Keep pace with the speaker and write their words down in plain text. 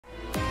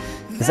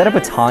Is that a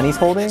baton he's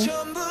holding?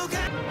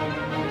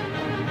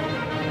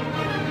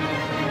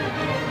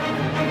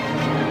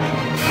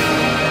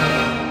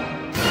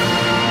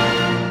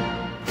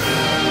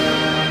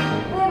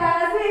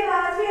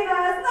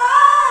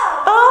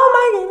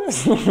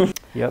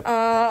 Yep.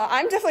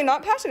 I'm definitely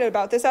not passionate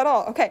about this at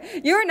all.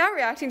 Okay, you are now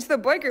reacting to the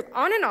boy group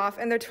On and Off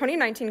and their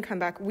 2019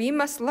 comeback, We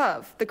Must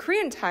Love. The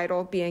Korean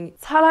title being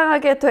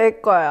사랑하게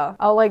될 거야.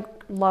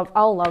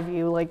 I'll love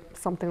you, like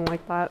something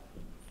like that.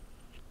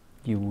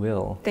 You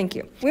will. Thank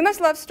you. We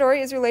Must Love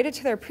story is related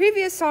to their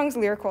previous song's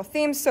lyrical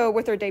theme, so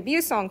with their debut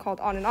song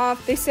called On and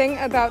Off, they sing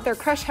about their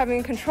crush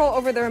having control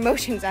over their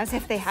emotions as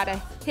if they had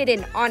a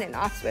hidden on and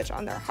off switch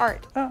on their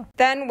heart. Oh.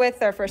 Then with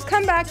their first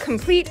comeback,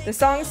 Complete, the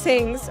song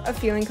sings of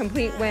feeling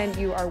complete when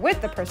you are with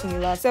the person you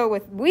love. So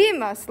with We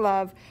Must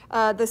Love,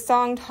 the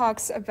song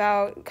talks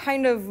about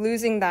kind of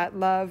losing that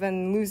love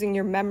and losing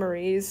your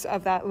memories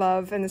of that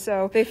love, and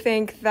so they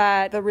think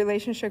that the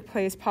relationship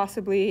plays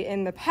possibly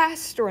in the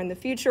past or in the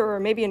future or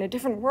maybe in a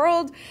different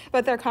world,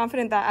 but they're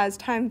confident that as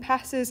time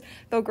passes,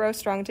 they'll grow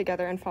strong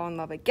together and fall in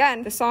love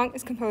again. The song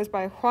is composed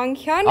by Hwang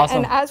Hyun,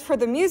 awesome. and as for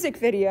the music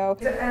video,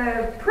 it's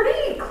a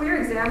pretty clear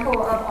example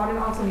of On and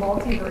Off's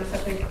multiverse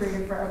that they've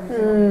created for every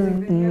single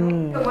music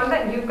video. The one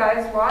that you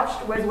guys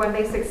watched was when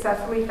they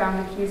successfully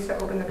found the keys to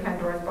open the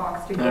Pandora's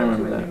box to go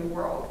to a new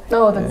world.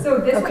 Oh, that's, so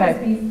this okay.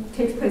 one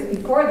takes place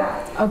before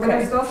that, when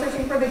they're still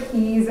searching for the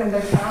keys and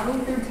they're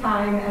traveling through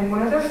time, and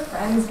one of their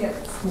friends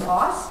gets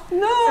lost.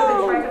 No! So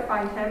they try to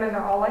find him, and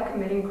they're all like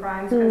committing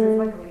crimes because it's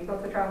like illegal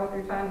to travel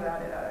through time.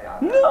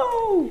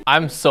 No!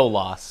 I'm so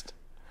lost.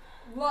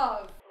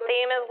 Love.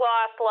 Theme is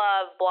lost,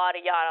 love, blah,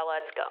 yada,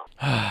 let's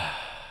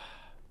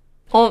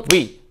go.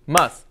 We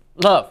must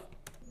love.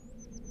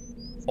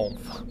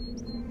 ONF.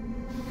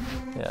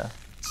 Yeah.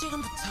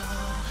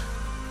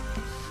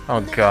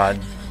 Oh God.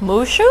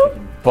 Mushu?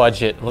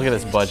 Budget. Look at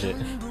this budget.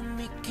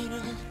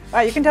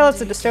 You can tell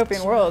it's a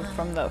dystopian world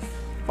from the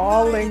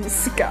falling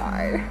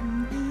sky.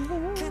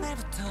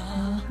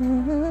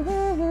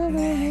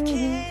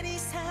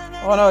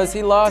 Oh no, is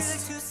he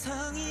lost?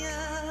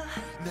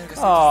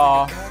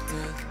 Aww.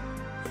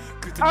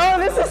 Oh,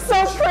 this is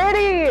so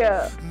pretty!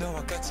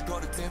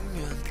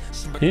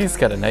 He's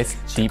got a nice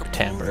deep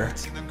timbre.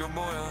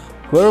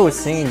 Whoever was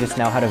singing just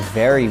now had a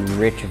very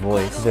rich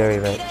voice. Very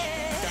rich.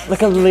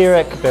 Like a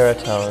lyric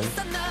baritone.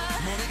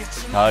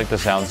 I like the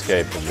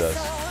soundscape of this.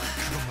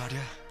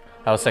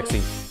 That was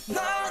sexy.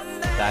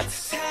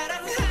 That's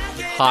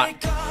hot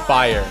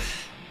fire.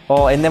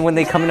 Oh, and then when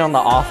they come in on the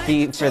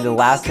offbeat for the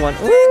last one,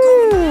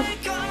 woo!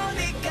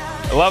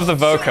 I love the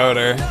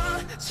vocoder.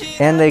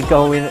 And they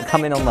come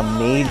in on the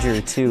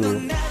major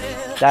too.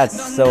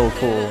 That's so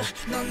cool.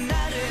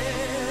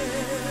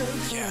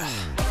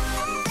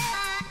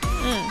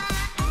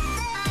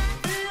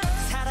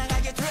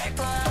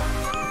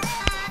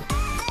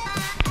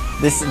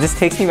 This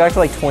takes me back to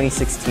like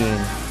 2016.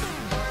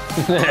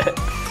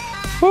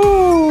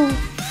 Woo!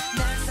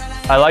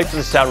 I like that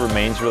the sound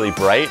remains really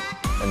bright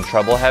and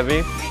treble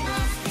heavy.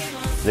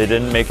 They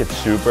didn't make it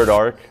super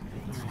dark.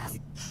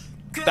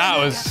 That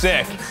was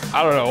sick.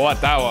 I don't know what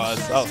that was.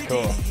 That was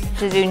cool.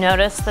 Did you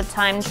notice the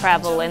time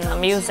travel in the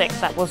music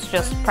that was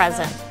just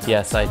present?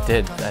 Yes, I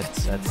did.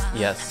 That's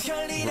yes.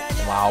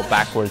 Wow,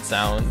 backward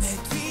sounds.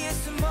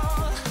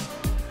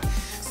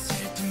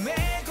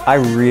 I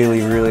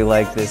really, really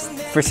like this.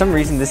 For some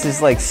reason, this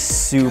is like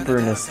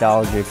super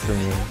nostalgic for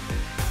me.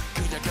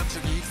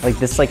 Like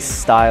this like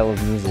style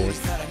of music.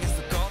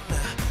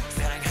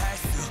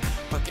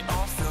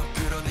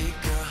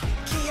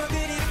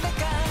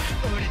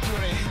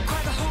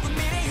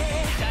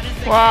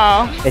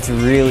 Wow. It's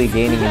really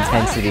gaining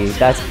intensity.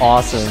 That's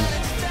awesome.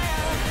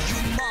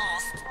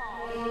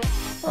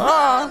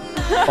 Oh,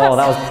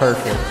 that was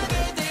perfect.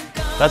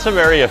 That's a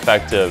very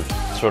effective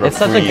sort of It's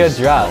such a good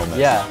drop, moment.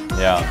 yeah.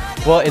 Yeah.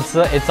 Well,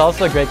 it's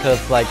also great because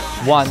it's like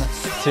 1,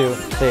 2,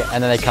 3,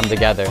 and then they come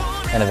together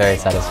in a very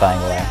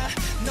satisfying way.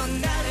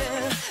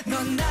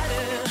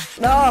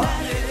 No!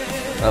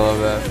 I love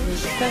that.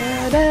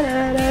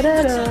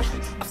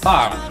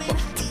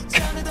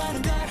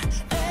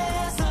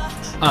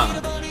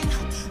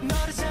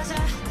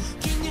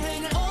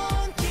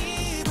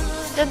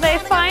 Did they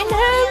find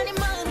him?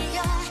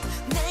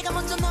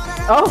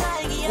 Oh,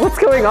 what's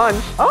going on?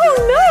 Oh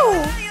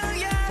no!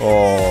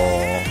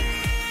 Oh.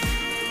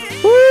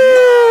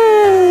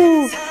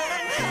 Woo!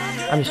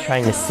 I'm just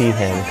trying to see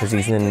him because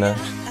he's in the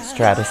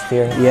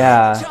stratosphere.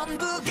 Yeah.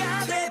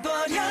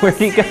 Where'd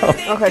he go?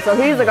 Okay, so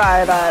he's the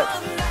guy that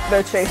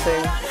they're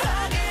chasing.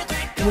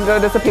 He's gonna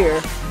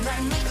disappear.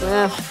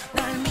 Oh,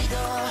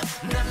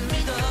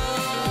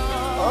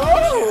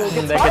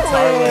 The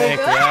guitar lick,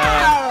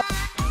 yeah.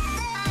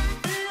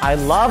 I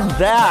love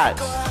that.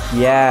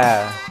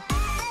 Yeah.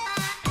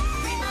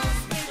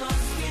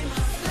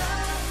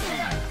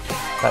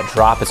 That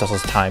drop is also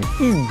his time.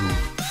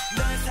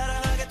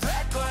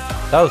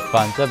 That was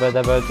fun.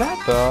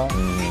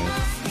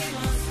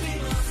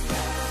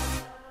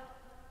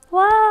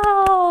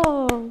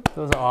 Wow. That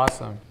was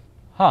awesome.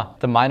 Huh,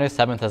 the minor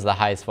seventh has the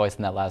highest voice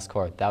in that last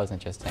chord. That was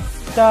interesting.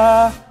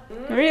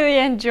 Really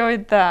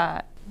enjoyed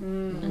that.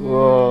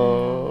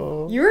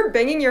 Whoa. You were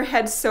banging your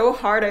head so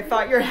hard, I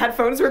thought your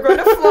headphones were going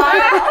to fly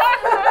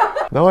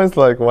off. That was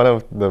like one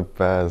of the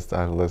best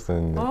I've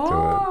listened to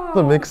it.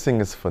 The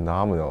mixing is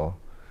phenomenal.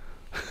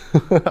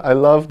 I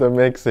love the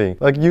mixing.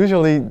 Like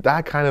usually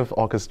that kind of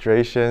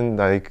orchestration,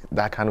 like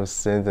that kind of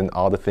synth and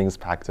all the things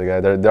packed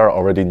together, there are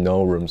already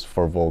no rooms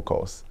for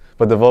vocals.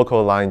 But the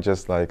vocal line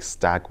just like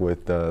stack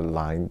with the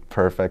line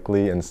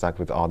perfectly and stack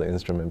with all the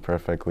instrument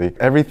perfectly.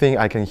 Everything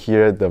I can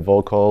hear the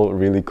vocal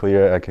really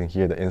clear, I can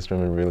hear the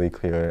instrument really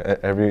clear.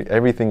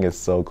 Everything is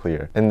so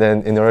clear. And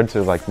then in order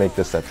to like make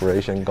the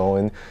separation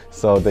going,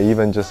 so they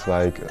even just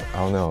like, I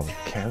don't know,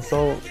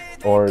 cancel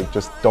or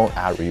just don't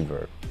add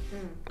reverb.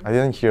 I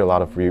didn't hear a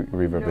lot of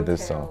reverb with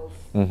this song.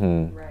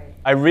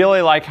 I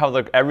really like how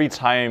every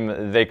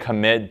time they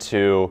commit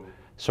to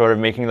sort of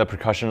making the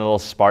percussion a little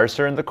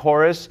sparser in the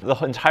chorus. The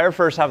entire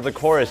first half of the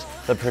chorus,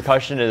 the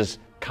percussion is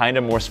kind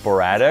of more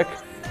sporadic,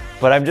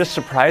 but I'm just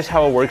surprised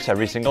how it works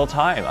every single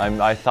time.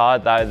 I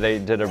thought that they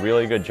did a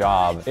really good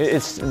job.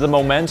 The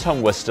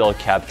momentum was still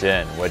kept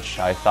in, which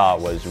I thought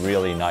was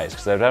really nice,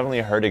 because I've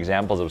definitely heard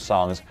examples of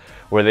songs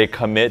where they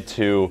commit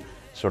to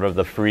sort of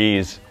the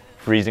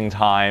freezing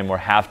time or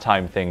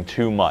halftime thing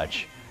too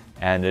much,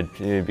 and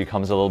it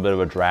becomes a little bit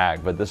of a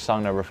drag, but this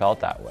song never felt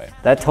that way.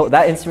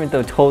 That instrument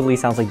though totally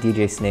sounds like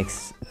DJ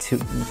Snake's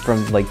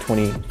from like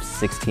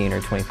 2016 or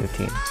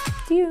 2015.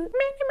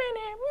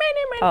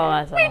 Oh,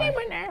 that's awesome.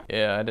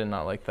 Yeah, I did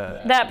not like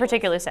that. That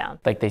particular sound.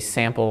 Like they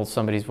sample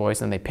somebody's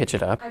voice and they pitch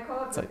it up. I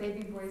call it the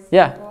baby voice.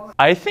 Yeah.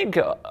 I think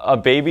a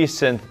baby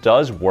synth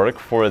does work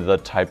for the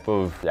type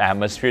of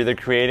atmosphere they're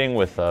creating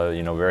with a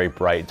very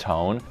bright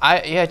tone.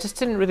 I just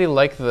didn't really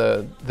like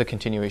the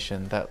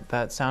continuation.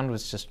 That sound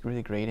was just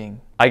really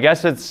grating. I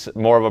guess it's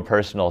more of a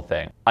personal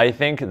thing. I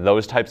think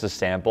those types of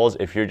samples,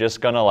 if you're just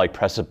gonna like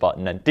press a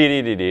button and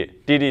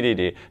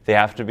dee-dee-dee-dee, they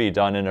have to be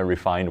done in a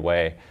refined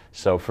way.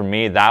 So for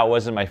me, that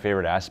wasn't my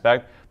favorite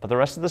aspect, but the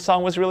rest of the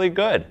song was really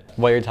good.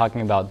 What you're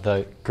talking about,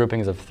 the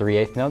groupings of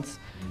 3/8 notes,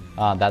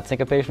 that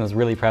syncopation was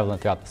really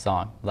prevalent throughout the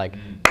song. Like,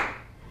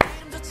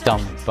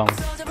 dum, bum,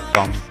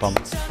 bum, bum.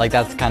 Like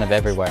that's kind of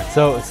everywhere.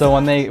 So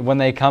when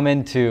they come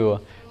into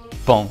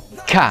boom,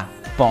 ka,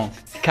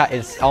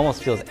 it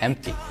almost feels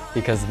empty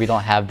because we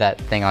don't have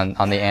that thing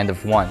on the end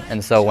of 1.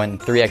 And so when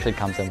 3 actually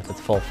comes in with its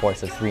full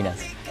force of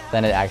 3-ness,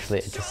 then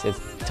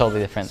it's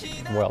totally different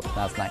world.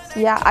 That's nice.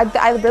 Yeah,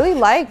 I really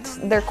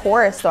liked their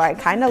chorus though. I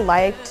kind of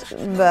liked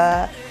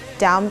the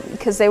down,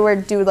 because they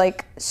would do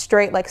like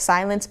straight like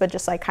silence, but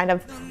just like kind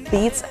of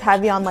beats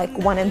heavy on like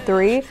 1 and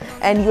 3,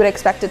 and you would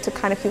expect it to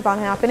kind of keep on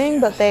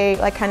happening, but they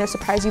like kind of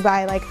surprise you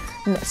by like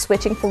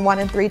switching from 1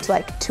 and 3 to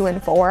like 2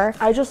 and 4.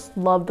 I just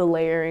love the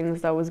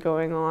layerings that was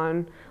going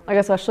on. Like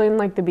especially in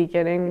like the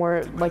beginning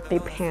where like they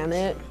pan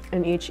it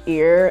in each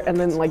ear and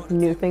then like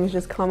new things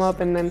just come up,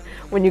 and then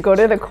when you go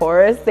to the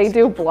chorus they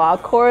do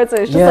block chords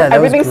and it's just like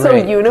everything's so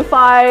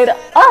unified.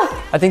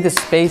 I think the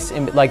space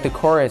in like the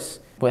chorus,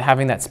 with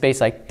having that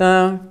space like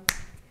dun,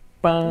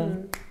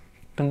 bum,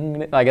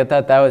 dun, like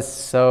that was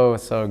so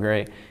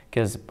great,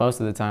 because most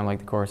of the time like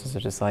the choruses are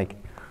just like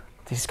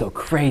they just go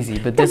crazy,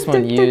 but this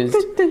one used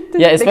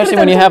especially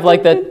when you have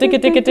like the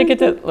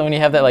when you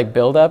have that like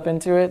build up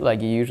into it,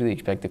 like you usually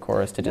expect the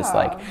chorus to just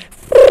like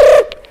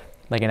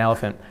an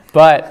elephant,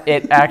 but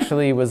it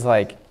actually was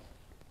like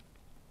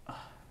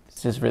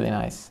it's just really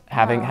nice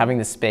having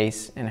the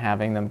space and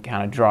having them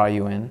kind of draw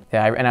you in.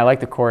 Yeah, and I like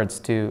the chords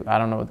too. I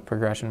don't know what the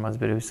progression was,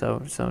 but it was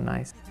so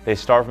nice. They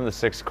start from the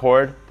 6th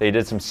chord, they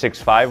did some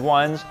 6/5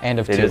 ones, and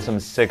they did some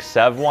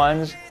 6/7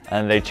 ones,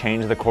 and they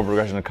changed the chord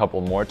progression a couple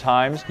more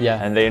times.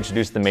 Yeah. And they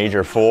introduced the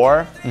major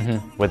 4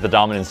 with the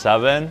dominant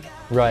 7.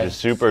 Right. Which is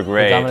super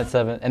great. The dominant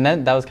 7, and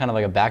then that was kind of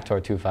like a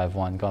backdoor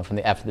 2-5-1, going from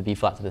the F to the B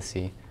flat to the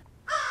C.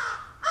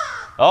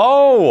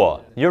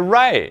 Oh, you're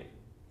right.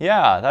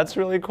 Yeah, that's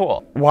really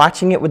cool.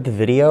 Watching it with the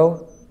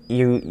video,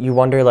 you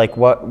wonder like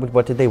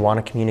what did they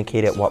want to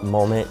communicate at what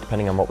moment,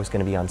 depending on what was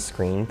going to be on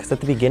screen. Because at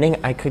the beginning,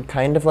 I could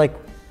kind of like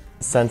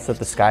sense that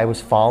the sky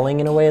was falling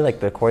in a way, like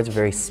the chords are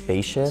very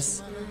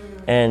spacious.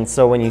 And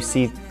so when you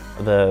see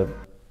are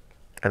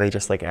they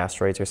just like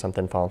asteroids or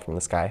something falling from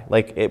the sky?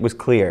 Like it was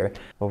clear.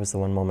 What was the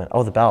one moment?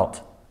 Oh, the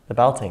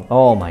belting.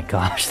 Oh my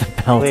gosh, the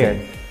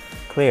belting.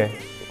 Clear.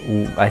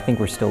 I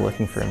think we're still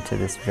looking for him to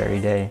this very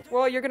day.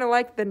 Well, you're going to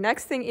like the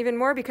next thing even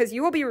more, because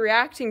you will be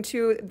reacting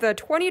to the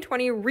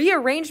 2020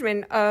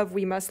 rearrangement of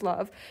We Must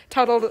Love,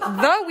 titled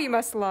The We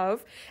Must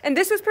Love, and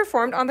this was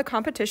performed on the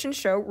competition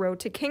show Road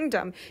to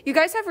Kingdom. You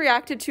guys have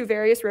reacted to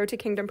various Road to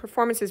Kingdom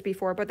performances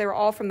before, but they were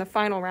all from the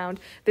final round.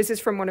 This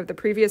is from one of the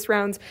previous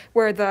rounds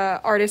where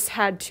the artists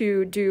had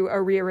to do a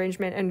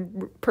rearrangement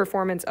and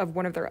performance of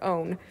one of their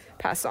own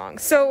past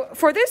songs. So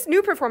for this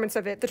new performance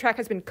of it, the track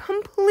has been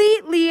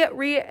completely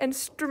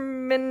reinstructed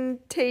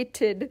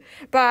instrumentated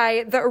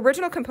by the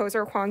original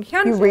composer Hwang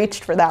Hyun. You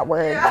reached for that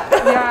word.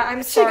 Yeah,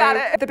 I'm sorry. She got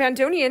it. The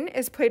bandoneon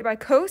is played by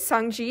Ko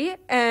Sang-ji,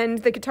 and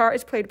the guitar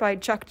is played by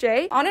Chuk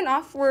Jae. On and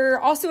Off were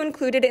also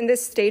included in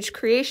this stage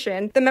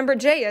creation. The member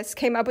Jaeus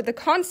came up with the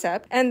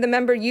concept, and the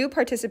member Yu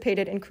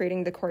participated in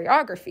creating the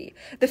choreography.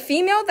 The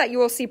female that you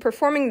will see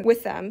performing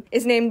with them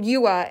is named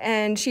Yua,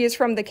 and she is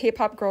from the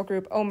K-pop girl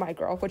group Oh My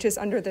Girl, which is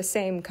under the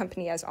same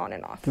company as On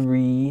and Off.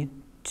 3,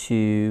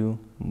 2,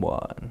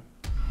 1.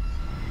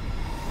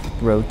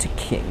 Road to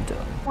Kingdom.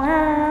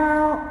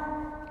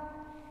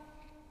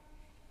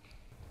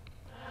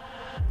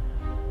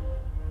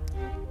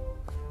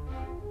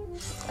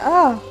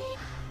 Oh.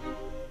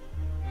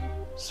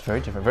 It's very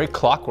different, very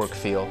clockwork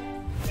feel.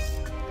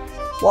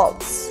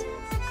 Waltz.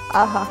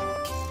 Uh-huh.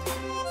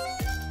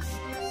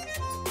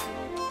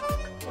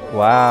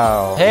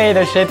 Wow. Hey,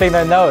 they're shaping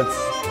their notes.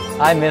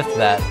 I missed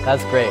that.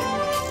 That's great.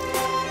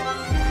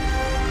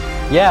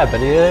 Yeah,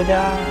 but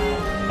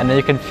and then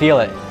you can feel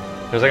it.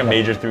 There's like a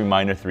major 3,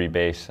 minor 3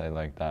 bass. I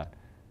like that.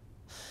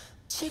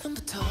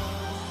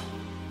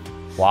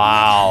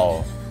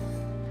 Wow.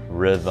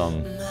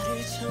 Rhythm.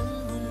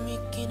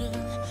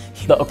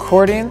 The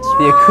accordion,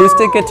 the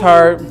acoustic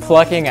guitar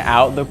plucking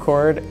out the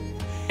chord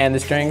and the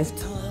strings,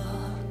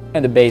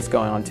 and the bass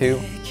going on too.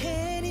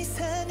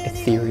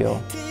 Ethereal.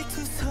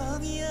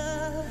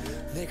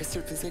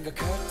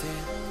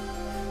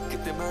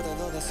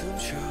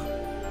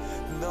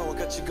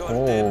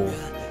 Oh,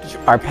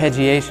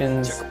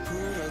 arpeggiations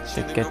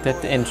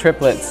in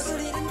triplets.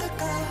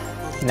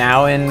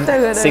 Now in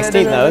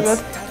 16th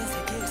notes.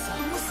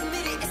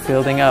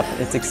 Building up,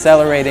 it's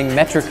accelerating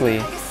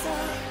metrically.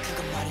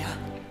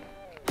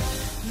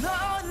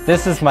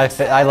 This is my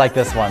I like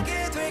this one.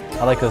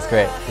 I like this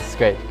great. This is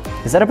great.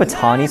 Is that a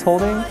baton he's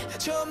holding?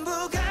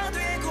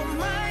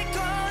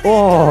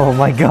 Oh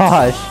my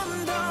gosh.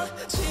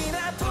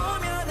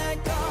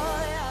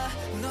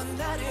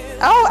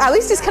 Oh, at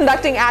least he's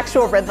conducting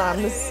actual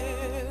rhythms.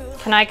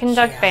 Can I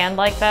conduct band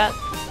like that?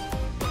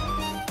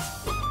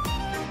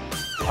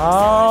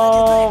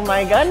 Oh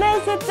my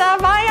goodness, it's a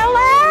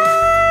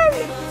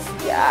violin!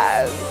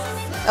 Yes.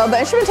 Oh, the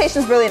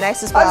instrumentation is really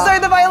nice as well. I'm sorry,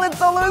 the violin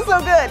solo is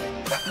so good.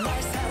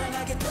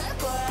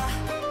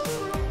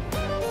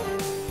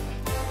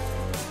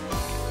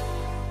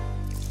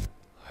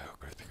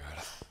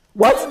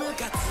 What?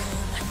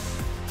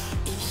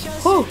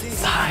 Who?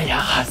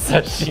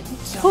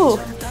 Who?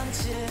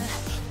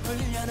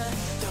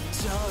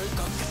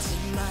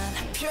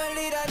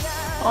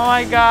 Oh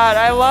my god,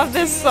 I love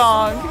this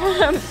song.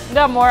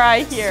 The more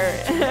I hear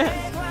it.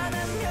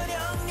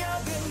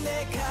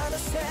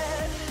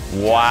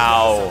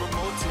 Wow.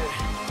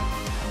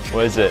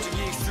 What is it?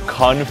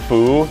 Kung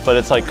Fu, but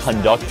it's like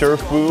conductor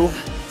fu?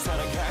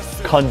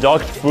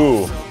 Conduct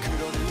fu.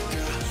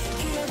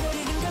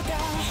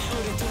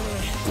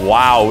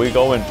 Wow, we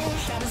going.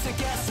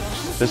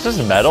 This is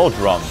metal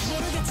drums.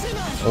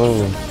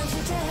 Oh.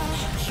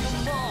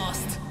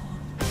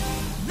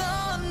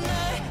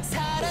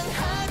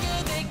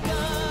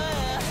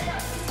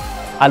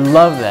 I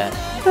love that.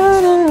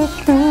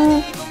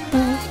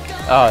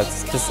 Oh, it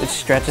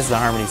stretches the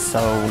harmony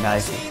so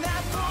nicely.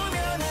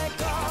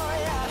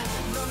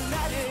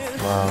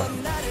 Wow.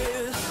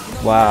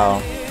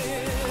 Wow.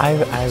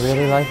 I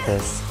really like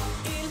this.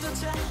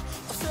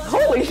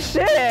 Holy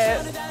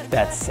shit!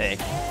 That's sick.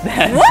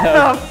 That's What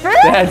the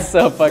frick? That's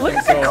so fucking Look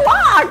at cool. the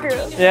clock!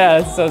 Yeah,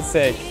 it's so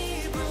sick.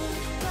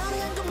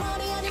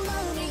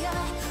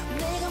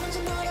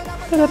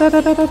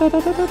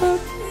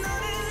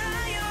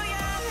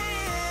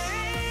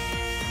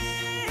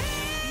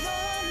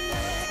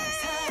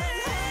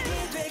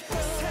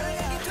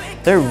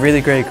 They're a really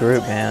great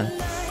group, man.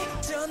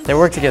 They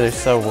work together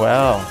so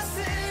well.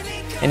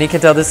 And you can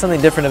tell there's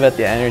something different about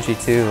the energy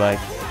too, like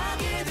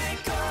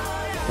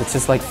it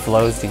just like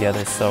flows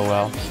together so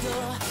well.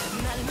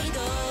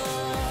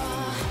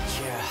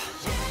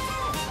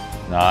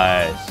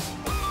 Nice.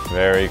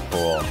 Very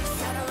cool.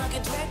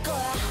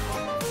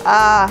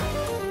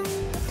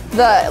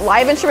 The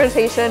live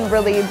instrumentation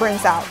really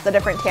brings out the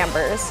different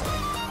timbres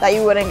that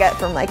you wouldn't get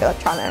from like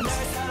electronics.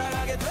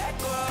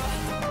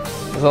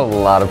 There's a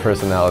lot of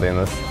personality in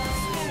this.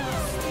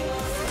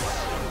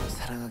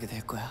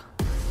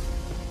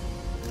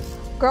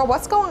 Girl,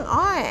 what's going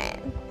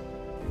on?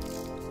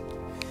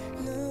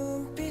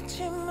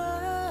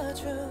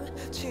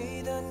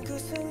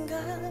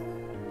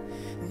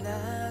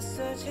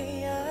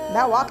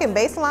 That walking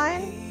bass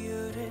line?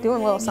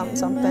 Doing a little something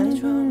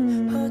something.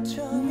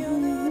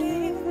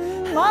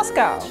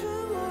 Moscow.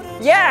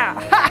 Yeah.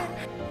 Ha!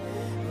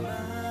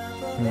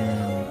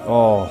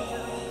 Oh.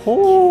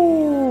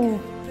 Ooh.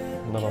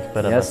 A little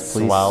bit of a Yes,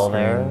 please, swell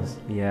there. strings.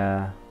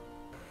 Yeah.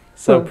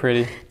 So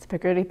pretty. It's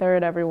Picardy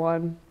third,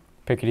 everyone.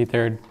 Pickety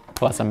third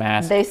plus a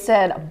mask. They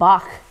said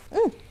Bach.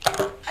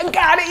 I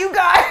got it, you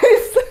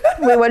guys.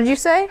 Wait, what did you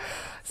say?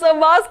 So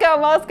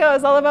Moscow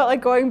is all about like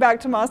going back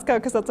to Moscow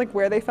because that's like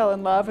where they fell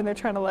in love and they're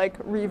trying to like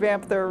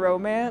revamp their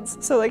romance.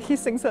 So like he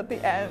sings at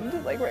the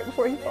end, like right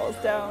before he falls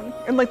down.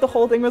 And like the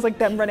whole thing was like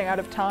them running out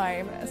of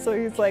time. So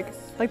he's like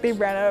they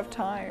ran out of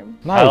time.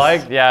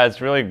 Nice. Yeah,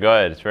 it's really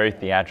good. It's very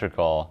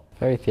theatrical.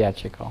 Very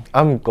theatrical.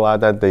 I'm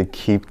glad that they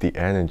keep the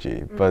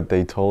energy, but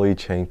they totally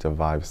change the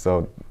vibe.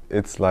 So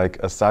it's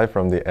like, aside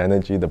from the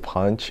energy, the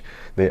punch,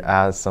 they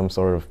add some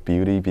sort of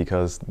beauty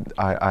because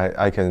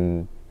I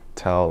can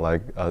tell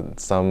like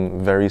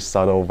some very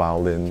subtle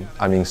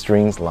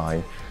strings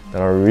line that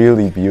are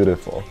really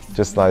beautiful.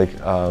 Just like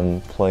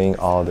playing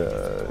all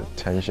the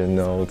tension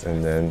notes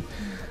and then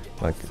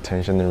like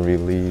tension and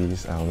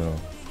release, I don't know,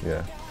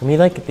 yeah. For me,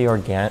 like the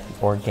organic,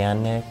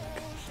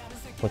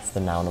 what's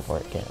the noun of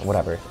organic?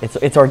 Whatever,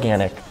 it's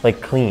organic,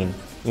 like clean,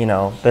 you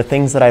know? The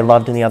things that I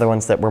loved in the other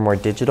ones that were more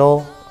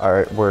digital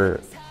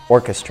were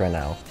orchestra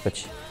now,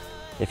 which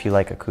if you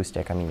like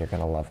acoustic, I mean, you're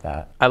gonna love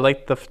that. I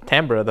like the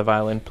timbre of the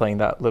violin playing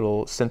that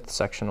little synth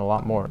section a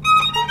lot more.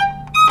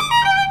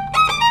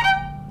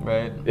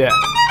 Right? Yeah.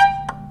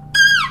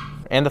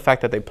 And the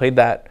fact that they played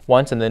that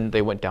once and then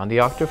they went down the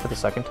octave for the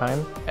second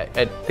time.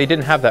 They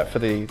didn't have that for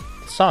the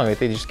song,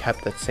 they just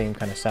kept that same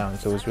kind of sound,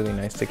 so it was really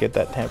nice to get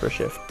that timbre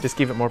shift. Just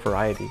give it more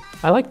variety.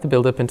 I like the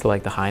build up into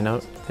like the high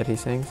note that he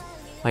sings.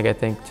 Like I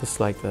think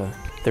just like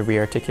the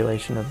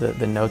re-articulation of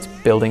the notes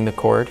building the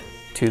chord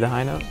to the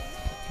high note.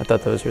 I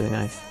thought that was really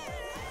nice.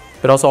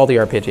 But also all the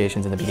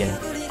arpeggiations in the beginning.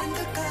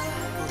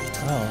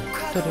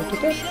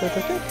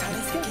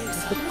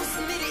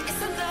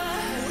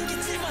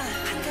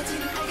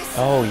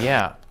 Oh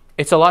yeah.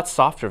 It's a lot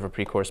softer of a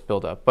pre-chorus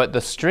build-up, but the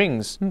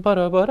strings, they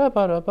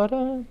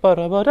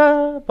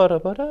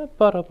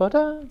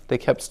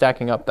kept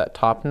stacking up that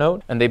top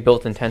note, and they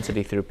built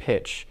intensity through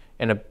pitch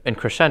and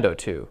crescendo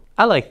too.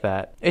 I like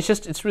that.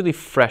 It's really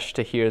fresh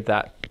to hear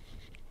that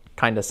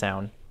kind of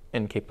sound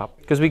in K-pop.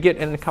 Because we get,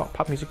 in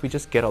pop music, we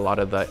just get a lot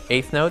of the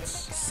 8th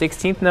notes,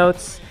 16th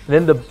notes,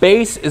 then the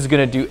bass is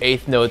gonna do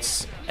 8th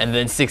notes, and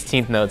then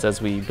 16th notes as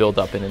we build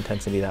up in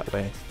intensity that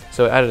way.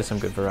 So it added some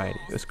good variety.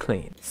 It was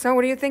clean. So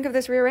what do you think of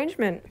this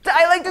rearrangement?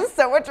 I liked it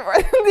so much more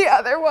than the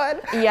other one.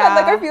 Yeah. And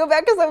like I feel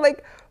bad because I'm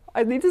like,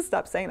 I need to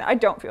stop saying that. I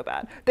don't feel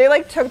bad. They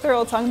like took their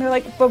old song and they're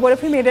like, but what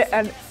if we made it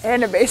an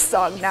anime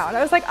song now? And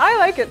I was like, I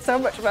like it so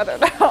much better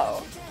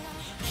now.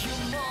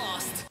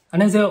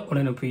 안녕하세요,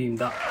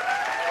 ONF입니다.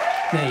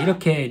 네,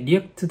 이렇게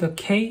리액트 더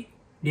K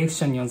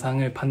리액션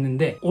영상을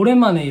봤는데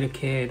오랜만에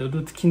이렇게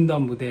로드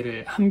킹덤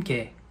무대를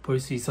함께 볼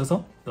수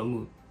있어서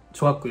너무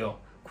좋았고요.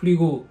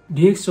 그리고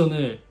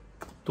리액션을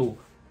또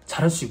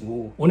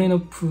잘하시고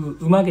ONF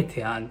음악에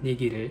대한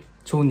얘기를,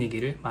 좋은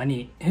얘기를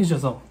많이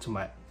해주셔서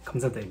정말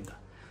감사드립니다.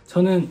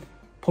 저는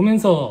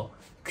보면서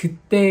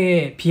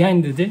그때의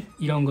비하인드들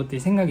이런 것들이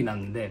생각이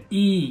났는데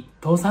이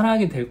더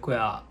사랑하게 될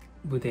거야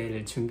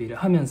무대를 준비를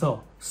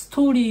하면서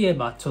스토리에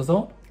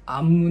맞춰서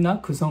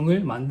안무나 구성을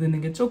만드는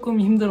게 조금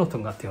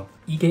힘들었던 것 같아요.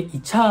 이게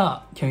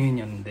 2차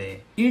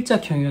경연이었는데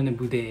 1차 경연의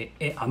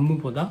무대의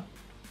안무보다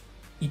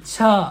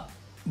 2차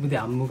무대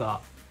안무가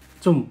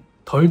좀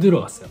덜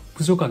들어갔어요.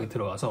 부족하게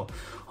들어가서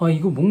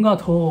이거 뭔가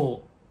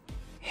더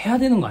해야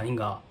되는 거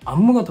아닌가,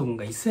 안무가 더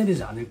뭔가 있어야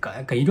되지 않을까,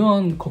 약간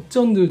이런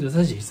걱정들도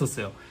사실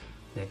있었어요.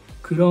 네,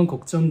 그런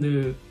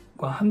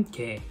걱정들과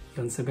함께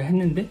연습을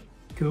했는데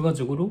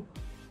결과적으로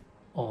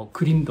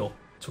그림도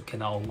좋게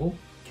나오고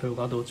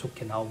결과도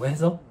좋게 나오고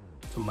해서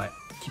정말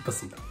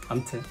기뻤습니다.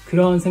 아무튼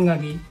그런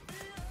생각이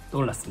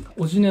떠올랐습니다.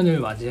 5주년을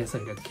맞이해서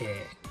이렇게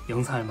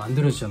영상을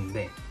만들어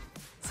주셨는데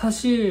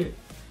사실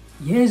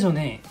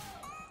예전에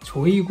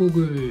저희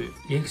곡을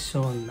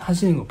리액션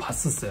하시는 거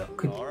봤었어요.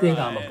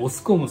 그때가 아마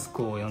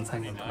모스코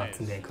영상이었던 것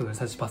같은데 그걸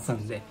사실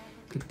봤었는데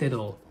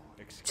그때도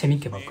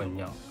재밌게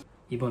봤거든요.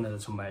 이번에도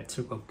정말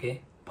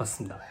즐겁게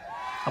봤습니다.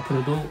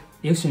 앞으로도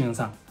리액션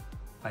영상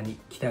많이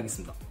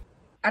기대하겠습니다.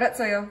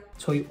 알았어요.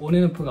 저희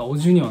ONF가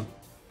 5주년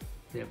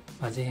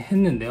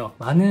맞이했는데요.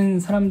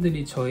 많은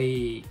사람들이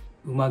저희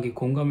음악에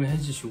공감을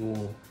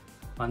해주시고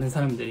많은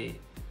사람들이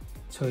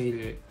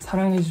저희를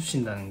사랑해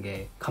주신다는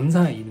게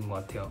감사한 일인 것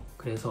같아요.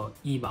 그래서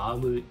이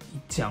마음을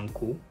잊지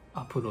않고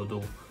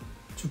앞으로도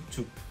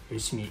쭉쭉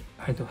열심히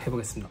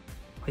활동해보겠습니다.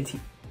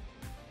 화이팅!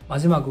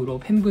 마지막으로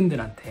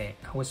팬분들한테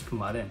하고 싶은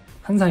말은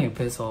항상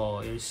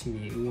옆에서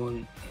열심히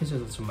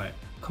응원해줘서 정말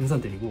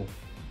감사드리고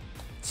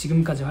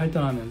지금까지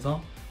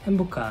활동하면서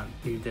행복한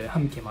일들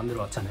함께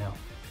만들어 왔잖아요.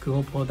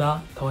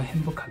 그것보다 더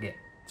행복하게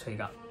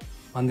저희가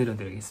만들어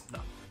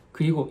드리겠습니다.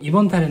 그리고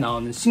이번 달에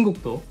나오는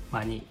신곡도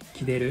많이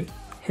기대를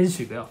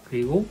해주시고요.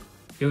 그리고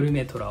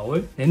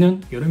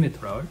내년 여름에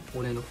돌아올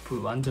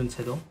ONF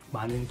완전체도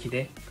많은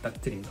기대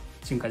부탁드립니다.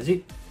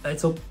 지금까지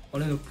Lights Up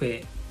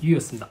ONF의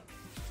유였습니다.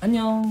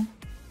 안녕!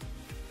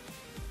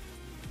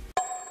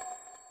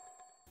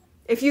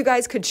 If you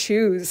guys could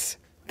choose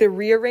the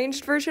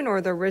rearranged version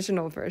or the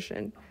original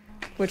version,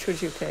 which would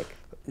you pick?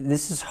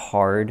 This is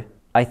hard.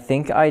 I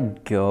think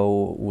I'd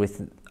go with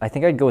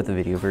the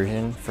video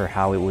version for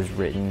how it was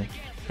written,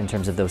 in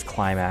terms of those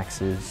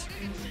climaxes,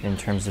 in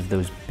terms of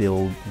those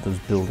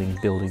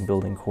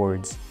building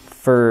chords.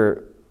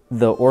 For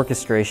The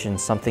orchestration,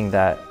 something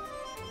that,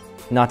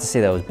 not to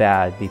say that was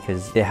bad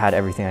because it had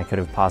everything I could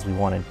have possibly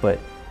wanted, but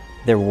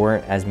there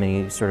weren't as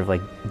many sort of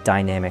like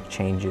dynamic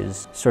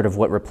changes. Sort of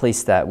what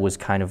replaced that was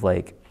kind of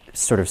like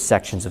sort of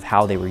sections of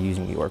how they were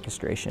using the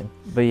orchestration.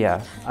 But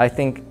yeah, I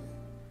think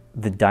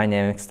the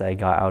dynamics that I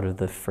got out of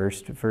the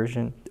first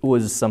version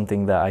was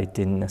something that I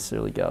didn't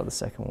necessarily get out of the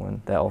second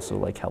one that also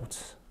like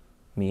helped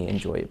me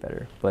enjoy it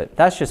better. But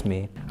that's just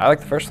me. I like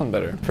the first one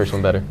better. First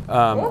one better.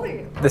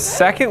 The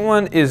second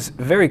one is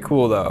very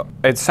cool though.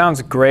 It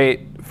sounds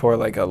great for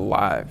like a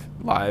live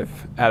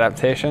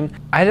adaptation.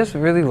 I just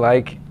really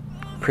like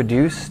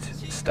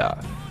produced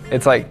stuff.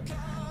 It's like,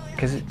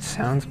 because it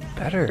sounds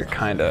better,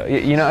 kind of.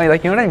 You know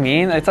what I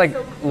mean? It's like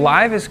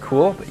live is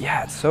cool, but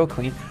yeah, it's so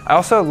clean. I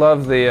also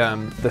love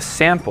the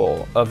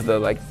sample of the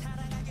like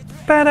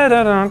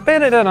ba-da-da-da,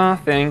 ba-da-da-da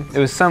thing. It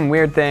was some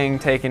weird thing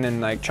taken and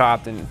like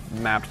chopped and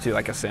mapped to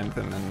like a synth,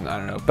 and then I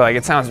don't know, but like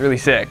it sounds really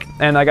sick.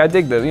 And like I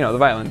dig the the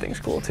violin thing's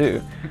cool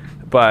too,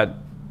 but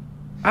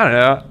I don't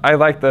know. I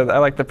like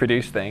the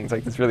produced things,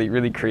 like this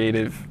really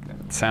creative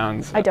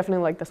sounds. I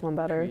definitely like this one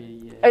better.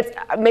 It's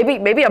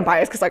maybe I'm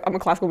biased because like I'm a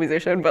classical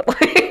musician, but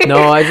like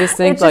no, I just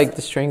think like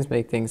the strings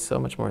make things so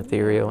much more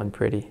ethereal and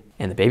pretty,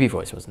 and the baby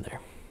voice wasn't there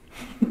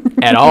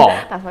at all.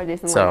 That's why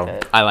Jason liked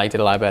it. I liked it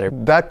a lot better.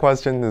 That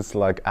question is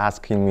like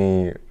asking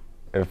me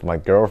if my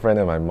girlfriend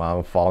and my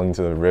mom fall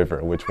into the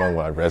river, which one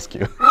will I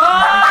rescue?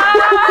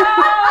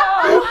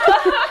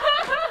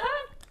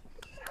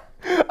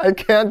 I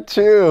can't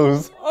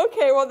choose.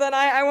 Okay, well then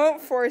I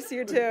won't force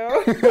you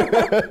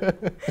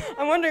to.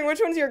 I'm wondering which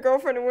one's your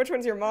girlfriend and which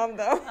one's your mom,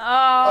 though.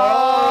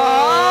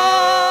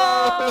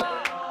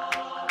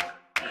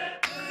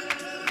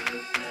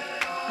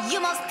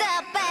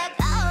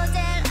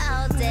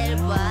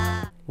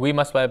 We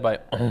Must Fight by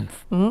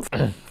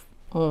ONF.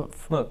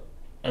 Look.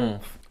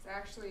 It's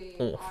actually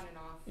on and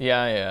off.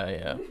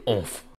 Yeah. ONF.